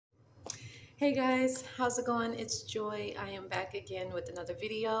Hey guys, how's it going? It's Joy. I am back again with another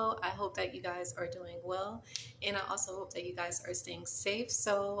video. I hope that you guys are doing well, and I also hope that you guys are staying safe.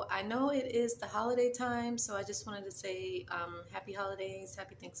 So I know it is the holiday time, so I just wanted to say happy holidays,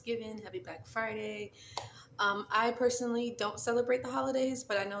 happy Thanksgiving, happy Black Friday. I personally don't celebrate the holidays,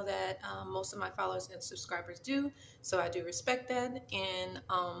 but I know that most of my followers and subscribers do, so I do respect that. And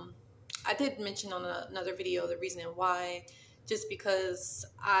I did mention on another video the reason why, just because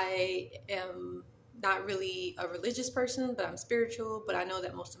I am not really a religious person, but I'm spiritual. But I know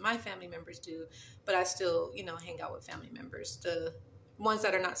that most of my family members do, but I still, hang out with family members, the ones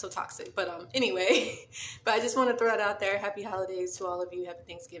that are not so toxic. But anyway, but I just want to throw that out there. Happy holidays to all of you. Happy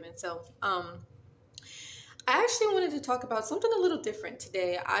Thanksgiving. So I actually wanted to talk about something a little different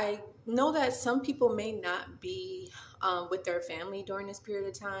today. I know that some people may not be with their family during this period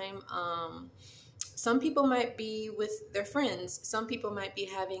of time. Some people might be with their friends. Some people might be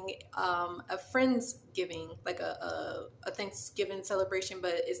having a Friendsgiving, like a Thanksgiving celebration,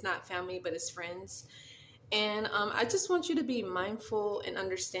 but it's not family, but it's friends. And I just want you to be mindful and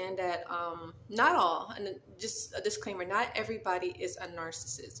understand that not all, and just a disclaimer, not everybody is a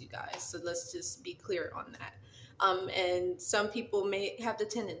narcissist, you guys. So let's just be clear on that. And some people may have the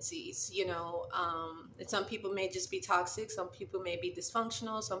tendencies, and some people may just be toxic. Some people may be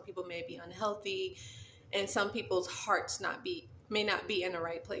dysfunctional. Some people may be unhealthy, and some people's hearts may not be in the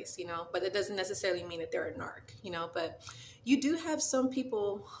right place, but it doesn't necessarily mean that they're a narc, but you do have some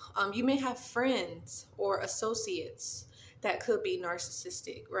people, you may have friends or associates that could be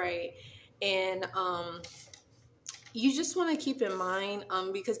narcissistic, right? And you just want to keep in mind,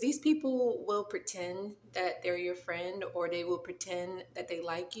 because these people will pretend that they're your friend, or they will pretend that they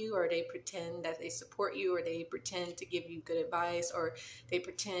like you, or they pretend that they support you, or they pretend to give you good advice, or they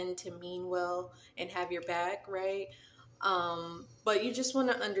pretend to mean well and have your back, right? But you just want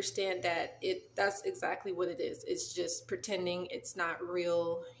to understand that that's exactly what it is. It's just pretending. It's not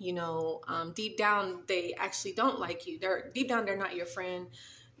real. Deep down, they actually don't like you. Deep down, they're not your friend.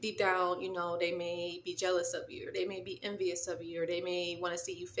 Deep down, they may be jealous of you, or they may be envious of you, or they may want to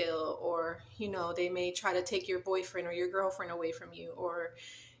see you fail, or, they may try to take your boyfriend or your girlfriend away from you, or,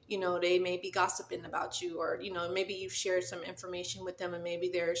 they may be gossiping about you, or, maybe you've shared some information with them and maybe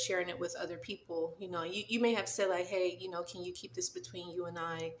they're sharing it with other people. You may have said like, hey, can you keep this between you and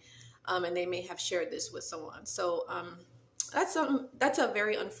I? And they may have shared this with someone. So that's a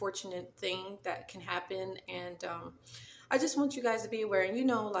very unfortunate thing that can happen. And I just want you guys to be aware. And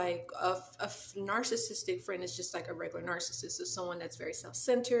like a narcissistic friend is just like a regular narcissist. So someone that's very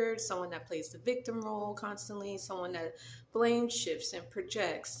self-centered, someone that plays the victim role constantly, someone that blames, shifts, and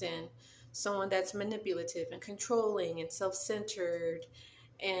projects, and someone that's manipulative and controlling and self-centered.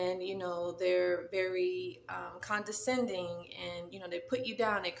 And, they're very condescending, and, they put you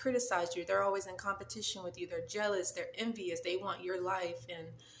down, they criticize you. They're always in competition with you. They're jealous, they're envious, they want your life. And,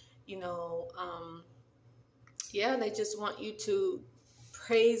 yeah, they just want you to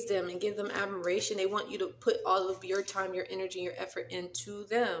praise them and give them admiration. They want you to put all of your time, your energy, your effort into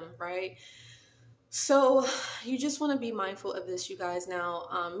them, right? So you just want to be mindful of this, you guys.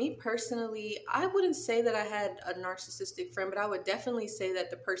 Now, me personally, I wouldn't say that I had a narcissistic friend, but I would definitely say that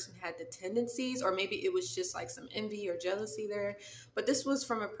the person had the tendencies, or maybe it was just like some envy or jealousy there. But this was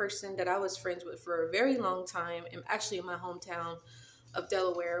from a person that I was friends with for a very long time, and actually in my hometown of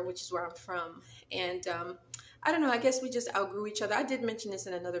Delaware, which is where I'm from. And I don't know, I guess we just outgrew each other. I did mention this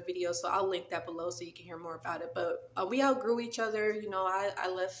in another video, so I'll link that below so you can hear more about it. But we outgrew each other. I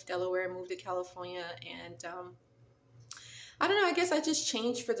left Delaware and moved to California. And I don't know, I guess I just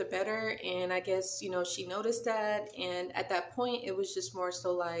changed for the better. And I guess, she noticed that. And at that point, it was just more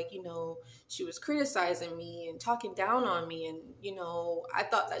so like, she was criticizing me and talking down on me. And, I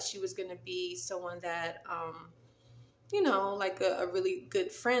thought that she was going to be someone that, like a really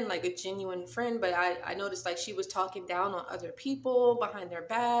good friend, like a genuine friend. But I noticed like she was talking down on other people behind their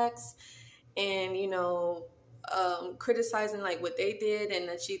backs, and, criticizing like what they did. And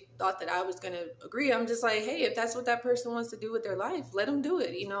that she thought that I was going to agree. I'm just like, hey, if that's what that person wants to do with their life, let them do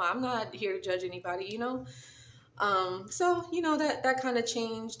it. I'm not here to judge anybody, So, that kind of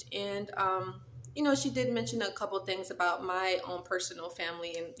changed. And, she did mention a couple things about my own personal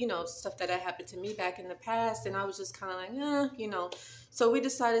family and, stuff that had happened to me back in the past. And I was just kind of like, So we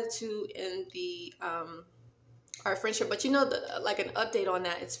decided to end our friendship. But, like an update on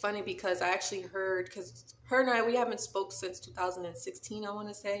that, it's funny because I actually heard, because her and I, we haven't spoke since 2016, I want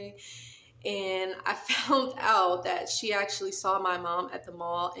to say. And I found out that she actually saw my mom at the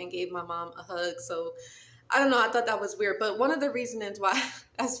mall and gave my mom a hug. So I don't know. I thought that was weird. But one of the reasons why,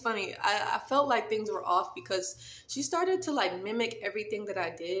 that's funny. I felt like things were off because she started to like mimic everything that I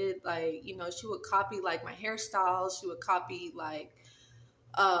did. Like, you know, she would copy like my hairstyles. She would copy like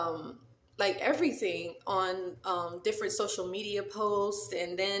everything on different social media posts.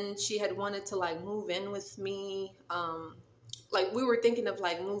 And then she had wanted to like move in with me. Like we were thinking of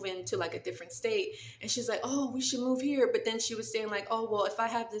like moving to like a different state, and she's like, oh, we should move here. But then she was saying like, oh, well, if I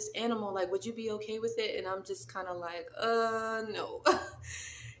have this animal, like, would you be okay with it? And I'm just kind of like, no.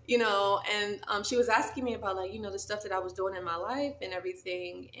 You know, and she was asking me about like, you know, the stuff that I was doing in my life and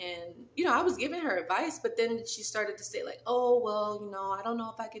everything. And, you know, I was giving her advice, but then she started to say like, oh, well, you know, I don't know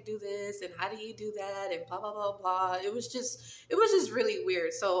if I could do this. And how do you do that? And blah, blah, blah, blah. It was just really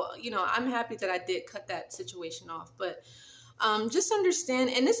weird. So, you know, I'm happy that I did cut that situation off. But just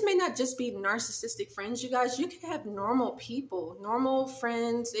understand, and this may not just be narcissistic friends, you guys. You could have normal people, normal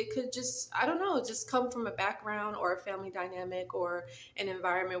friends. It could just, I don't know, just come from a background or a family dynamic or an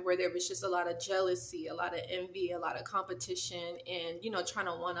environment where there was just a lot of jealousy, a lot of envy, a lot of competition, and, you know, trying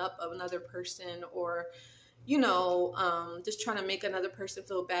to one up of another person, or, you know, just trying to make another person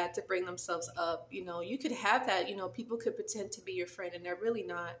feel bad to bring themselves up. You know, you could have that. You know, people could pretend to be your friend and they're really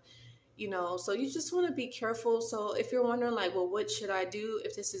not. You know, so you just want to be careful. So if you're wondering like, well, what should I do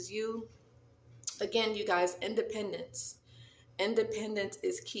if this is you? Again, you guys, independence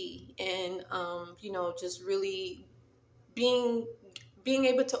is key. And, you know, just really being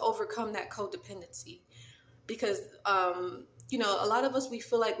able to overcome that codependency, because, you know, a lot of us, we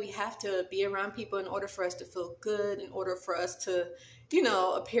feel like we have to be around people in order for us to feel good, in order for us to, you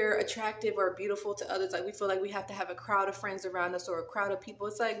know, appear attractive or beautiful to others. Like we feel like we have to have a crowd of friends around us or a crowd of people.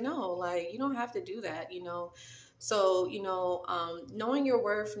 It's like, no, like you don't have to do that, you know. So, you know, knowing your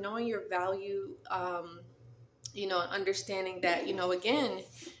worth, knowing your value, you know, understanding that, you know, again,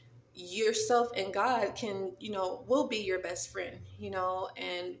 yourself and God can, you know, will be your best friend, you know,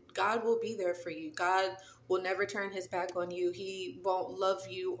 and God will be there for you. God will never turn his back on you. He won't love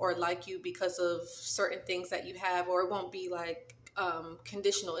you or like you because of certain things that you have, or it won't be like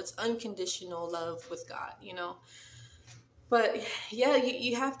conditional. It's unconditional love with God, you know. But yeah,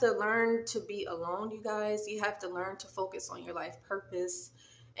 you have to learn to be alone, you guys. You have to learn to focus on your life purpose.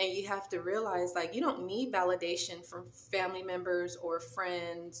 And you have to realize, like, you don't need validation from family members or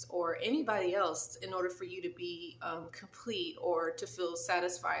friends or anybody else in order for you to be complete, or to feel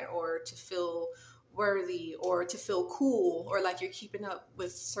satisfied, or to feel worthy, or to feel cool, or like you're keeping up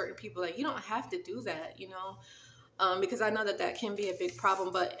with certain people. Like, you don't have to do that, you know. Because I know that that can be a big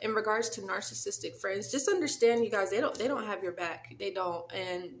problem. But in regards to narcissistic friends, just understand, you guys, they don't have your back. They don't.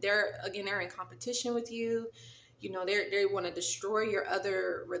 And they're in competition with you. You know, they want to destroy your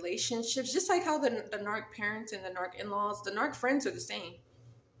other relationships, just like how the narc parents and the narc in-laws, the narc friends are the same.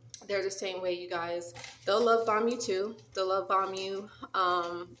 They're the same way, you guys. They'll love bomb you too. They'll love bomb you.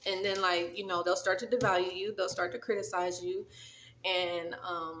 And then, like, you know, they'll start to devalue you. They'll start to criticize you. And,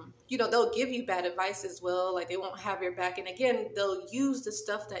 you know, they'll give you bad advice as well. Like, they won't have your back. And again, they'll use the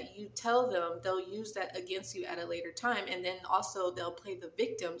stuff that you tell them. They'll use that against you at a later time. And then also they'll play the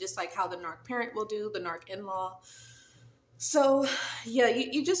victim, just like how the narc parent will do, the narc in-law. So yeah,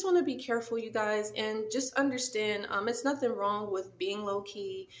 you just want to be careful, you guys, and just understand, it's nothing wrong with being low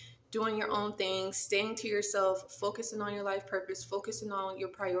key, doing your own thing, staying to yourself, focusing on your life purpose, focusing on your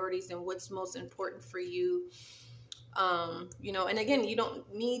priorities and what's most important for you. You know, and again, you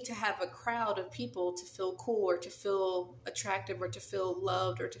don't need to have a crowd of people to feel cool or to feel attractive or to feel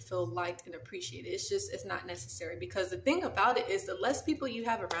loved or to feel liked and appreciated. It's not necessary, because the thing about it is, the less people you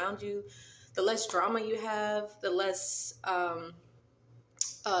have around you, the less drama you have, the less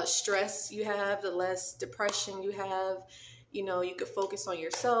stress you have, the less depression you have. You know, you could focus on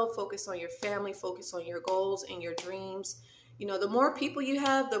yourself, focus on your family, focus on your goals and your dreams. You know, the more people you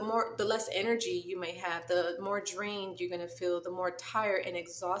have, the less energy you may have, the more drained you're going to feel, the more tired and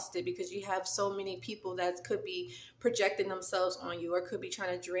exhausted, because you have so many people that could be projecting themselves on you, or could be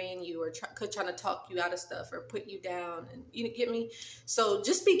trying to drain you, or trying to talk you out of stuff or put you down. And you get me? So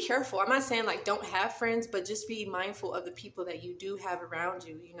just be careful. I'm not saying like don't have friends, but just be mindful of the people that you do have around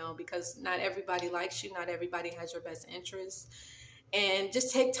you, you know, because not everybody likes you. Not everybody has your best interests. And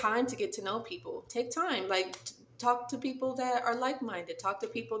just take time to get to know people. Take time, like, talk to people that are like-minded. Talk to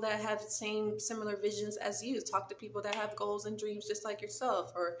people that have the similar visions as you. Talk to people that have goals and dreams just like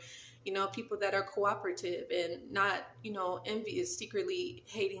yourself, or, you know, people that are cooperative and not, you know, envious, secretly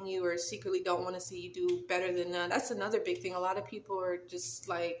hating you, or secretly don't want to see you do better than them. That's another big thing. A lot of people are just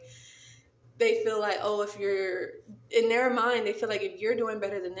like, they feel like, oh, if you're in their mind, they feel like if you're doing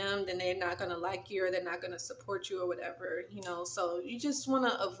better than them, then they're not going to like you, or they're not going to support you or whatever, you know. So you just want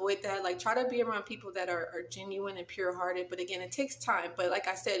to avoid that. Like, try to be around people that are genuine and pure hearted. But again, it takes time. But like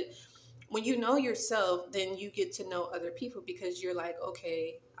I said, when you know yourself, then you get to know other people, because you're like,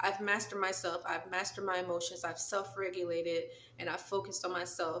 okay, I've mastered myself, I've mastered my emotions, I've self-regulated, and I've focused on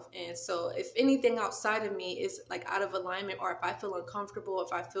myself. And so if anything outside of me is like out of alignment, or if I feel uncomfortable,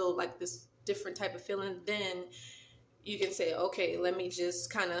 if I feel like this different type of feeling, then you can say, okay, let me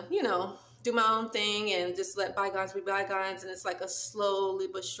just kind of, you know, do my own thing and just let bygones be bygones. And it's like a slowly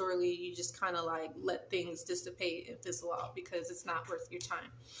but surely, you just kind of like let things dissipate and fizzle out, because it's not worth your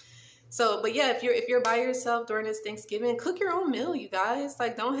time. So, but yeah, if you're by yourself during this Thanksgiving, cook your own meal, you guys.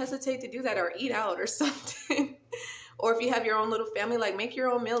 Like, don't hesitate to do that, or eat out or something. Or if you have your own little family, like, make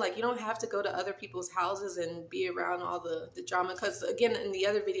your own meal. Like, you don't have to go to other people's houses and be around all the drama. Because again, in the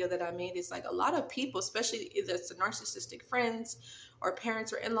other video that I made, it's like a lot of people, especially if it's the narcissistic friends or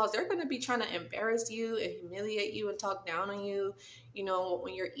parents or in-laws, they're going to be trying to embarrass you and humiliate you and talk down on you, you know,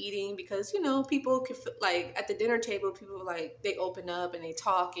 when you're eating. Because, you know, people could, like, at the dinner table, people, like, they open up and they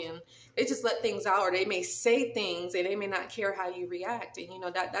talk and they just let things out, or they may say things and they may not care how you react. And, you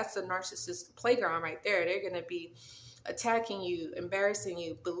know, that's a narcissist playground right there. They're going to be attacking you, embarrassing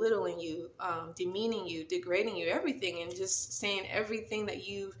you, belittling you, demeaning you, degrading you, everything, and just saying everything that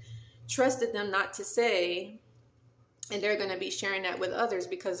you've trusted them not to say. And they're going to be sharing that with others,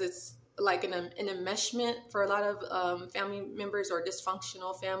 because it's like an enmeshment for a lot of family members, or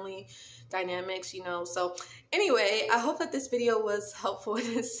dysfunctional family dynamics, you know. So anyway, I hope that this video was helpful and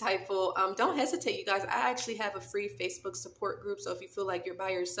insightful. Don't hesitate, you guys. I actually have a free Facebook support group. So if you feel like you're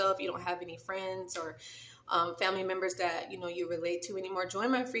by yourself, you don't have any friends or family members that, you know, you relate to anymore,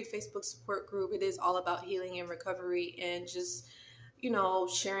 join my free Facebook support group. It is all about healing and recovery, and just, you know,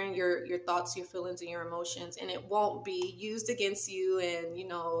 sharing your thoughts, your feelings, and your emotions. And it won't be used against you, and, you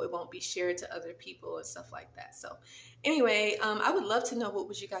know, it won't be shared to other people and stuff like that. So anyway, I would love to know what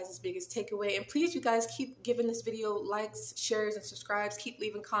was you guys' biggest takeaway. And please, you guys, keep giving this video likes, shares, and subscribes. Keep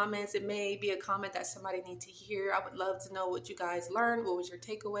leaving comments. It may be a comment that somebody needs to hear. I would love to know what you guys learned, what was your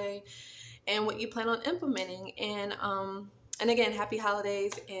takeaway, and what you plan on implementing. And again, happy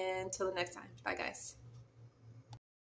holidays, and till the next time. Bye, guys.